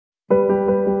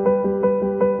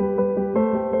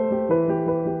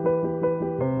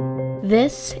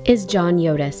This is John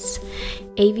Yodice,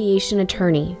 aviation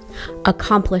attorney,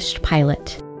 accomplished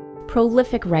pilot,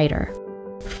 prolific writer,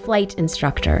 flight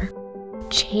instructor,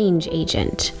 change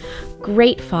agent,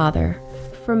 great father,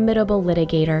 formidable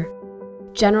litigator,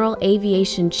 general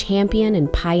aviation champion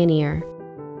and pioneer,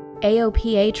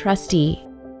 AOPA trustee,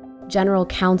 general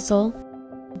counsel,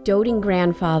 doting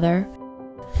grandfather,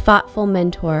 thoughtful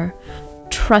mentor,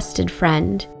 trusted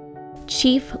friend,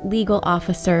 chief legal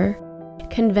officer,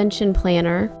 convention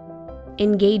planner,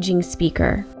 engaging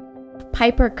speaker,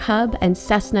 Piper Cub and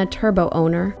Cessna Turbo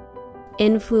owner,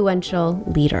 influential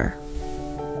leader.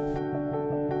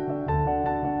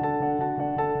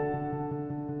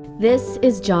 This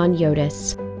is John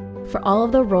Yodice. For all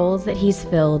of the roles that he's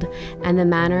filled and the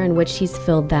manner in which he's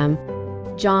filled them,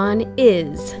 John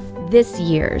is this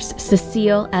year's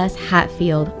Cecile S.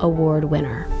 Hatfield Award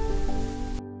winner.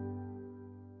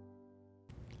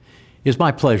 It's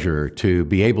my pleasure to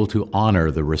be able to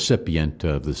honor the recipient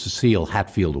of the Cecile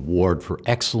Hatfield Award for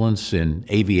Excellence in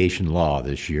Aviation Law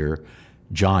this year,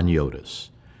 John Yodice.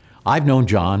 I've known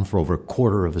John for over a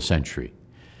quarter of a century.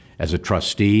 As a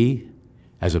trustee,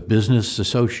 as a business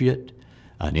associate,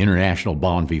 an international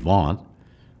bon vivant,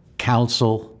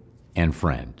 counsel, and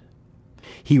friend.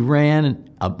 He ran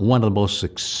one of the most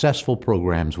successful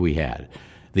programs we had,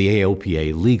 the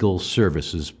AOPA Legal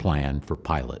Services Plan for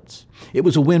Pilots. It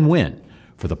was a win-win.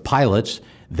 For the pilots,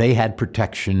 they had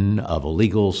protection of a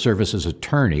legal services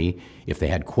attorney if they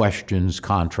had questions,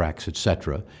 contracts,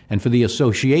 etc. And for the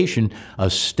association, a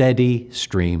steady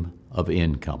stream of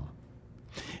income.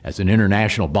 As an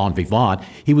international bon vivant,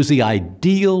 he was the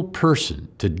ideal person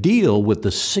to deal with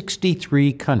the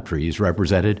 63 countries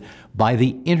represented by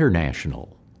the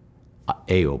international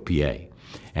AOPA.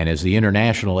 And as the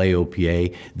international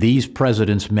AOPA, these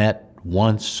presidents met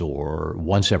once or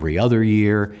once every other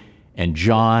year, and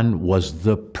John was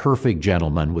the perfect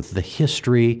gentleman with the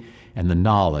history and the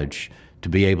knowledge to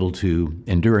be able to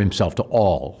endure himself to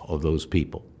all of those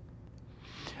people.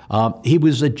 He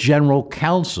was a general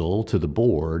counsel to the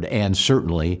board and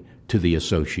certainly to the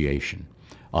association,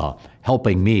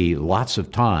 helping me lots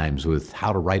of times with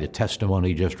how to write a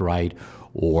testimony just right,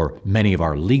 or many of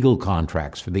our legal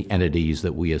contracts for the entities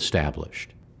that we established.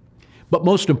 But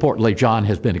most importantly, John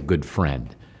has been a good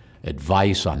friend.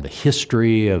 Advice on the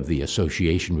history of the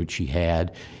association which he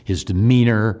had, his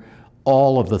demeanor,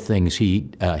 all of the things he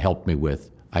helped me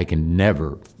with, I can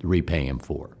never repay him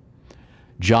for.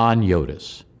 John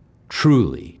Yodice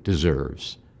truly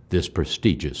deserves this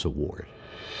prestigious award.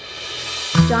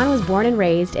 John was born and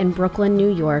raised in Brooklyn,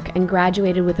 New York, and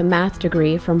graduated with a math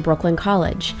degree from Brooklyn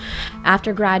College.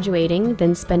 After graduating,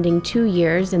 then spending 2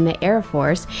 years in the Air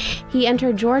Force, he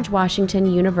entered George Washington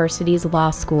University's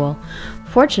law school.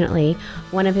 Fortunately,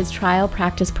 one of his trial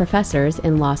practice professors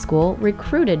in law school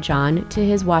recruited John to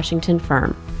his Washington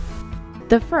firm.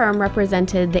 The firm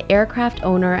represented the Aircraft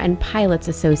Owner and Pilots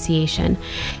Association,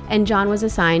 and John was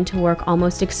assigned to work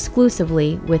almost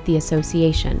exclusively with the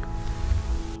association.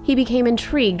 He became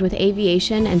intrigued with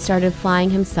aviation and started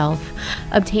flying himself,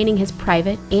 obtaining his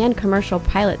private and commercial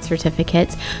pilot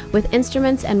certificates with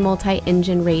instruments and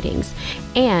multi-engine ratings,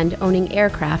 and owning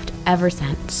aircraft ever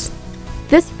since.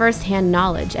 This first-hand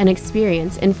knowledge and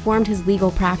experience informed his legal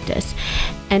practice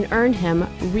and earned him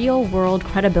real-world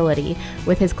credibility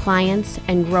with his clients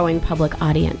and growing public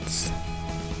audience.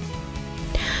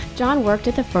 John worked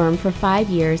at the firm for 5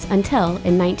 years until,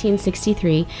 in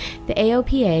 1963, the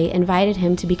AOPA invited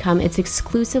him to become its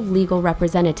exclusive legal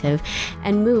representative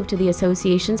and moved to the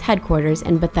association's headquarters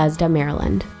in Bethesda,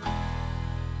 Maryland.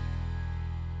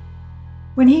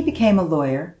 When he became a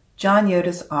lawyer, John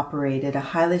Yodice operated a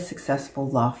highly successful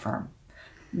law firm,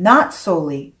 not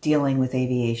solely dealing with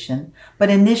aviation, but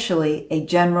initially a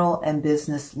general and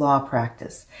business law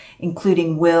practice,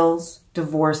 including wills,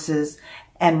 divorces,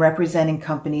 and representing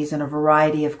companies in a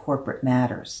variety of corporate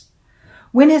matters.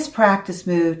 When his practice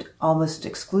moved almost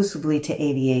exclusively to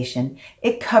aviation,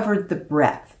 it covered the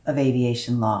breadth of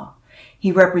aviation law.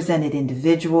 He represented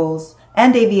individuals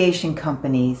and aviation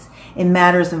companies in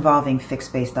matters involving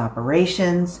fixed-based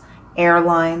operations,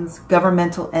 airlines,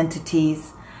 governmental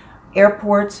entities,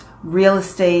 airports, real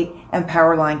estate, and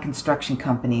power line construction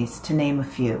companies, to name a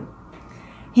few.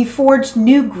 He forged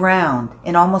new ground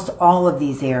in almost all of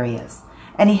these areas,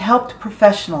 and he helped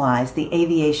professionalize the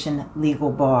aviation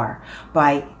legal bar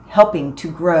by helping to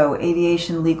grow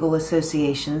aviation legal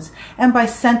associations and by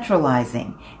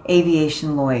centralizing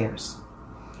aviation lawyers.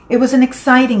 It was an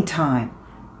exciting time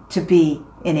to be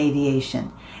in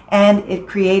aviation, and it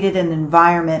created an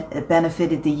environment that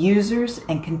benefited the users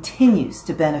and continues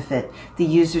to benefit the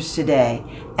users today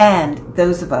and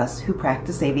those of us who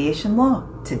practice aviation law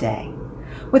today.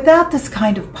 Without this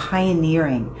kind of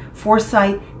pioneering,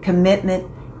 foresight, commitment,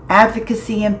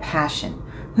 advocacy, and passion,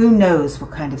 who knows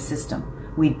what kind of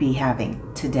system we'd be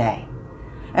having today,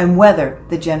 and whether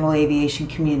the general aviation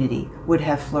community would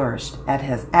have flourished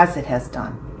as it has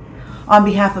done. On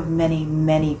behalf of many,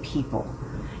 many people,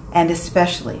 and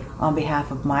especially on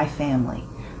behalf of my family,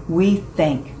 we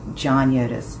thank John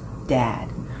Yodice, Dad,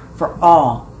 for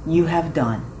all you have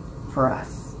done for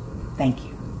us. Thank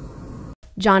you.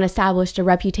 John established a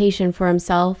reputation for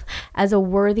himself as a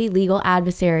worthy legal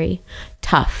adversary,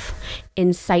 tough,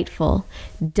 insightful,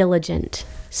 diligent,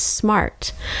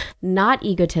 smart, not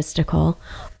egotistical,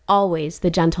 always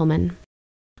the gentleman.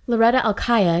 Loretta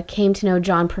Alkaya came to know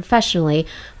John professionally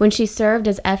when she served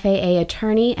as FAA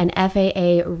attorney and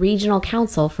FAA regional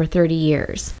counsel for 30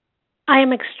 years. I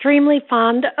am extremely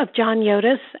fond of John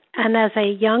Yodice, and as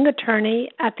a young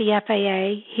attorney at the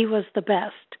FAA, he was the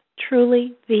best,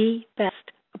 truly the best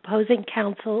opposing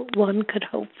counsel one could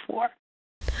hope for.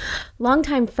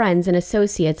 Longtime friends and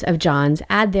associates of John's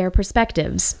add their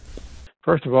perspectives.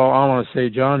 First of all, I want to say,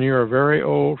 John, you're a very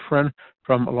old friend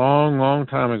from a long, long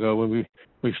time ago when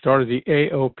we started the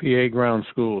AOPA ground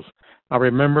schools. I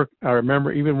remember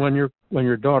even when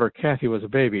your daughter Kathy was a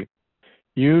baby.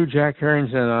 You, Jack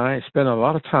Harrington, and I spent a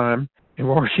lot of time in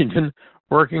Washington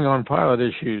working on pilot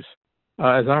issues.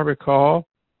 As I recall,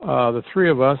 the three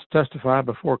of us testified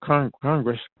before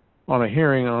Congress on a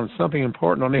hearing on something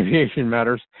important on aviation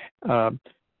matters, and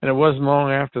it wasn't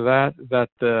long after that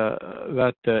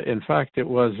in fact it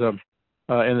was in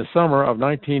the summer of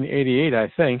 1988,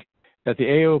 I think, that the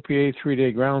AOPA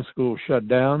 3-day ground school shut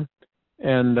down,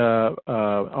 and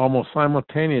almost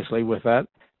simultaneously with that,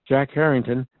 Jack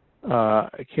Harrington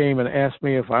came and asked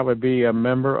me if I would be a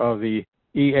member of the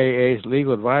EAA's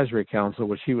Legal Advisory Council,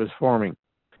 which he was forming.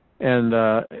 And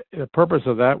the purpose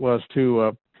of that was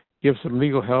to give some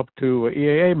legal help to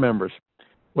EAA members.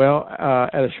 Well,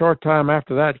 at a short time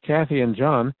after that, Kathy and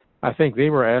John, I think they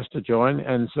were asked to join,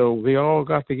 and so we all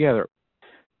got together.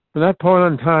 From that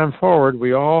point in time forward,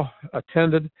 we all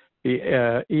attended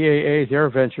the EAA's Air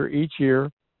Venture each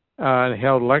year and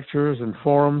held lectures and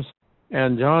forums.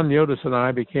 And John Yodice and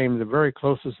I became the very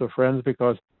closest of friends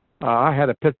because I had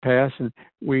a pit pass, and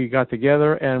we got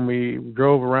together and we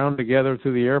drove around together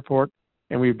to the airport,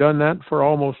 and we've done that for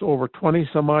almost over 20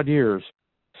 some odd years.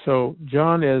 So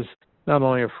John is not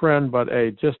only a friend, but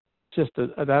just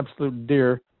an absolute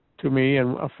dear to me,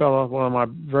 and one of my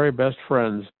very best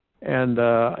friends. And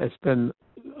it's been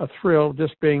a thrill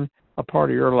just being a part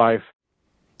of your life.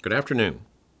 Good afternoon.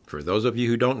 For those of you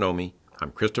who don't know me,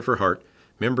 I'm Christopher Hart,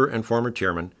 member and former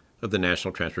chairman of the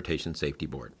National Transportation Safety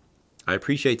Board. I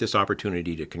appreciate this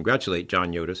opportunity to congratulate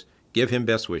John Yodice, give him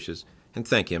best wishes, and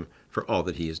thank him for all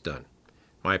that he has done.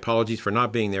 My apologies for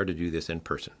not being there to do this in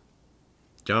person.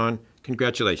 John,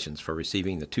 congratulations for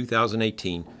receiving the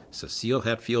 2018 Cecile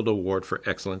Hatfield Award for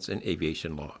Excellence in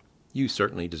Aviation Law. You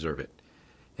certainly deserve it,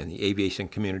 and the aviation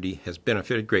community has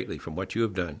benefited greatly from what you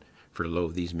have done for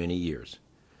these many years.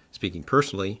 Speaking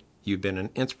personally, you've been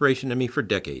an inspiration to me for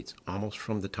decades, almost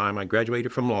from the time I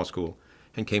graduated from law school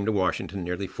and came to Washington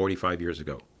nearly 45 years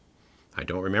ago. I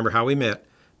don't remember how we met,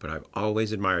 but I've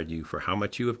always admired you for how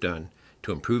much you have done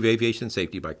to improve aviation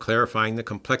safety by clarifying the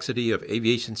complexity of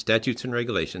aviation statutes and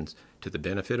regulations to the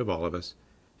benefit of all of us,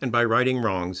 and by righting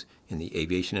wrongs in the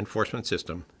aviation enforcement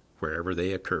system wherever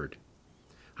they occurred.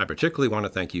 I particularly want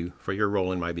to thank you for your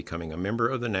role in my becoming a member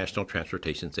of the National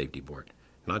Transportation Safety Board,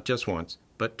 not just once,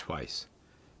 but twice.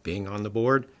 Being on the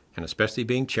board, and especially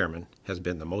being chairman, has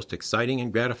been the most exciting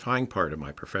and gratifying part of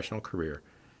my professional career,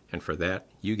 and for that,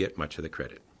 you get much of the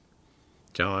credit.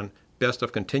 John, best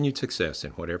of continued success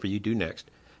in whatever you do next,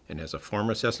 and as a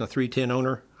former Cessna 310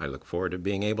 owner, I look forward to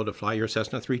being able to fly your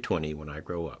Cessna 320 when I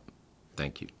grow up.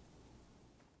 Thank you.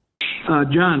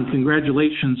 John,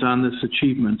 congratulations on this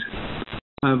achievement.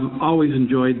 I've always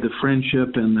enjoyed the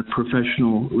friendship and the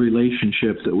professional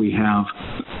relationship that we have.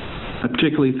 I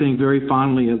particularly think very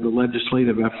fondly of the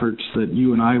legislative efforts that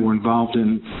you and I were involved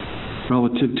in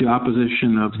relative to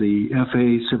opposition of the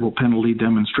FAA Civil Penalty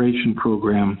Demonstration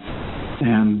Program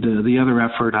and the other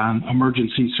effort on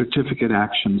emergency certificate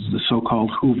actions, the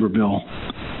so-called Hoover Bill.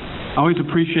 I always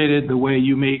appreciated the way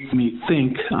you make me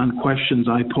think on questions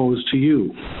I pose to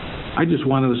you. I just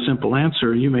wanted a simple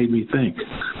answer, and you made me think.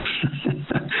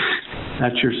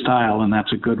 That's your style, and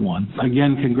that's a good one.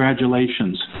 Again,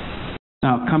 congratulations.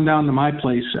 Now, come down to my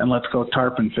place, and let's go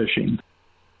tarpon fishing.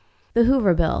 The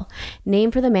Hoover Bill,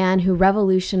 named for the man who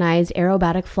revolutionized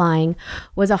aerobatic flying,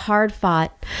 was a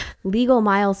hard-fought legal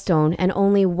milestone and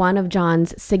only one of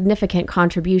John's significant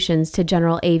contributions to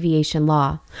general aviation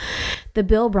law. The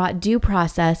bill brought due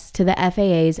process to the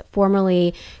FAA's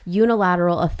formerly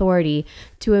unilateral authority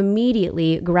to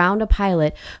immediately ground a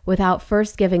pilot without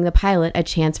first giving the pilot a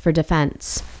chance for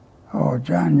defense. Oh,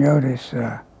 John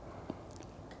Yodice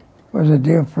was a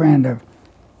dear friend of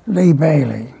Lee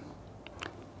Bailey.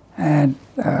 And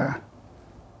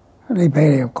Lee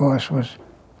Bailey, of course, was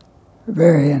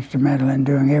very instrumental in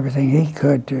doing everything he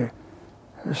could to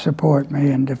support me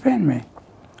and defend me.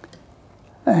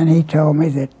 And he told me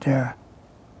that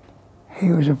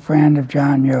he was a friend of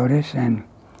John Yodice, and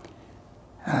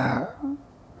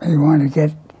he wanted to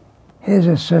get his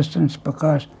assistance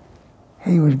because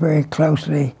he was very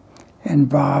closely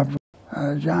involved.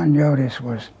 John Yodice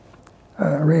was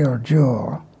a real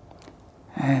jewel,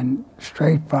 and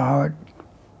straightforward,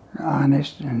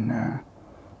 honest, and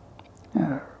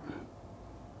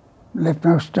left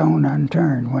no stone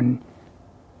unturned when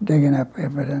digging up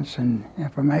evidence and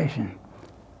information.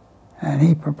 And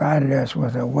he provided us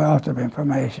with a wealth of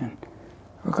information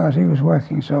because he was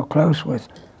working so close with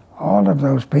all of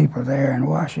those people there in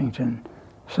Washington,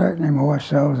 certainly more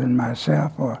so than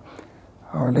myself or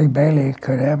Lee Bailey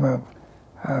could ever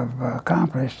have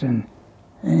accomplished in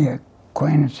any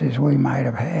acquaintances we might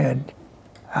have had.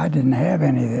 I didn't have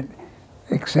any that,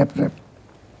 except the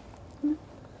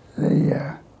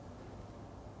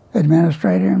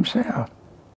administrator himself.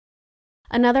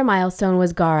 Another milestone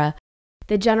was GARA,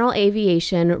 the General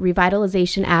Aviation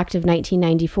Revitalization Act of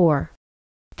 1994.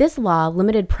 This law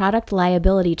limited product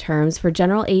liability terms for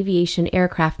general aviation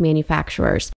aircraft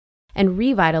manufacturers and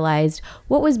revitalized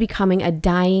what was becoming a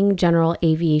dying general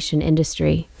aviation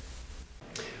industry.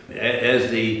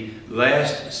 As the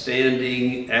last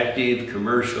standing active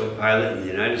commercial pilot in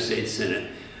the United States Senate,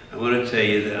 I want to tell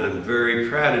you that I'm very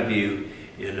proud of you,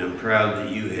 and I'm proud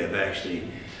that you have actually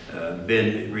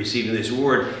been receiving this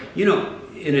award. You know,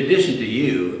 in addition to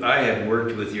you, I have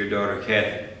worked with your daughter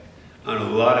Kathy on a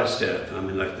lot of stuff. I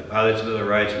mean, like the Pilots Bill of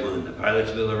Rights 1, the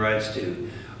Pilots Bill of Rights 2,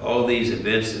 all these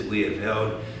events that we have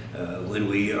held when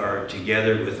we are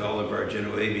together with all of our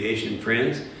general aviation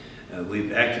friends.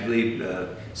 We've actively,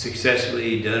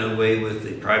 successfully done away with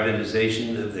the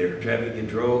privatization of their traffic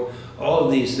control. All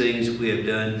of these things we have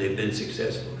done, they've been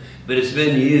successful. But it's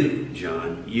been you,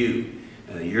 John, you.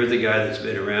 You're the guy that's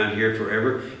been around here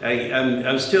forever.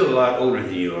 I'm still a lot older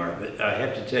than you are, but I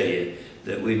have to tell you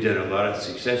that we've done a lot of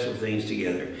successful things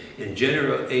together. And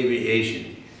general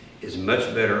aviation is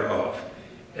much better off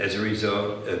as a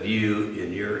result of you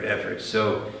and your efforts.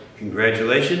 So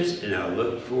congratulations, and I'll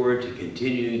look forward to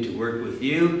continuing to work with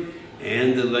you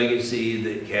and the legacy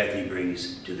that Kathy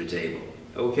brings to the table.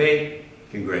 Okay?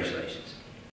 Congratulations.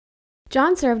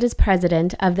 John served as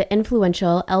president of the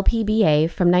influential LPBA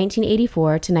from 1984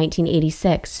 to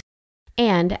 1986,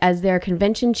 and as their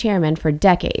convention chairman for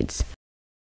decades.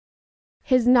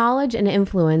 His knowledge and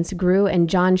influence grew, and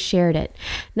John shared it,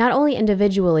 not only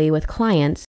individually with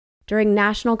clients during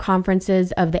national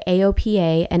conferences of the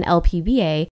AOPA and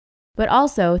LPBA, but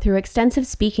also through extensive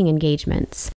speaking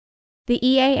engagements. The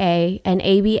EAA and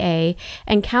ABA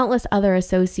and countless other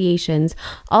associations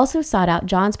also sought out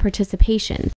John's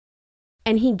participation,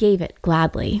 and he gave it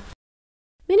gladly.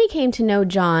 Many came to know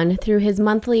John through his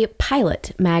monthly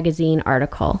Pilot magazine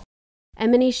article,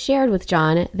 and many shared with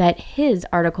John that his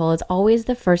article is always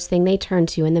the first thing they turn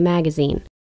to in the magazine,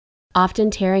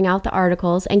 often tearing out the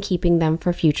articles and keeping them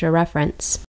for future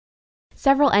reference.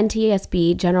 Several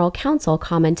NTSB General Counsel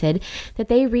commented that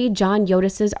they read John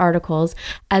Yodice's articles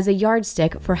as a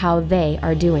yardstick for how they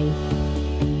are doing.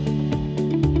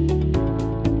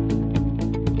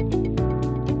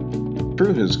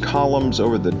 Through his columns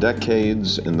over the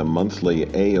decades in the monthly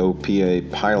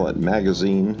AOPA Pilot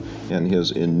magazine and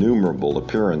his innumerable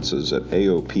appearances at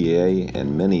AOPA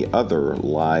and many other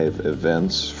live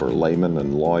events for laymen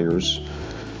and lawyers,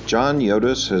 John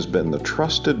Yodice has been the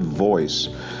trusted voice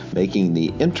making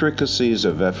the intricacies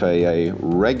of FAA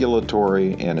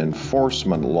regulatory and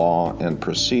enforcement law and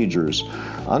procedures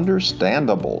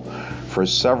understandable for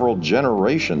several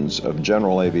generations of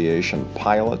general aviation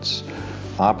pilots,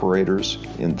 operators,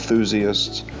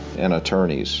 enthusiasts, and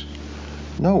attorneys.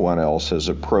 No one else has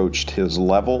approached his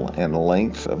level and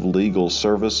length of legal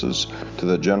services to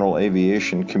the general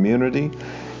aviation community,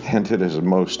 and it is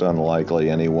most unlikely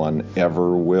anyone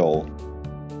ever will.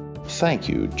 Thank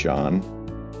you, John,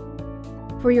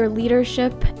 for your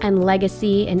leadership and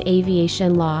legacy in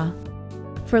aviation law,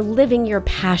 for living your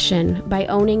passion by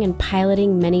owning and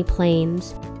piloting many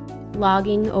planes,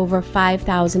 logging over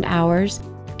 5,000 hours,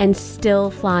 and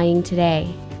still flying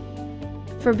today.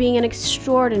 For being an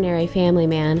extraordinary family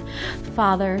man,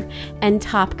 father, and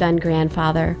Top Gun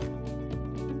grandfather.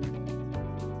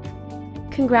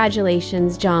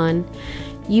 Congratulations, John.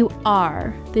 You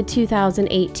are the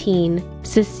 2018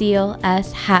 Cecile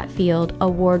S. Hatfield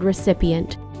Award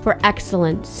recipient for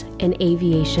excellence in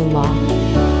aviation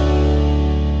law.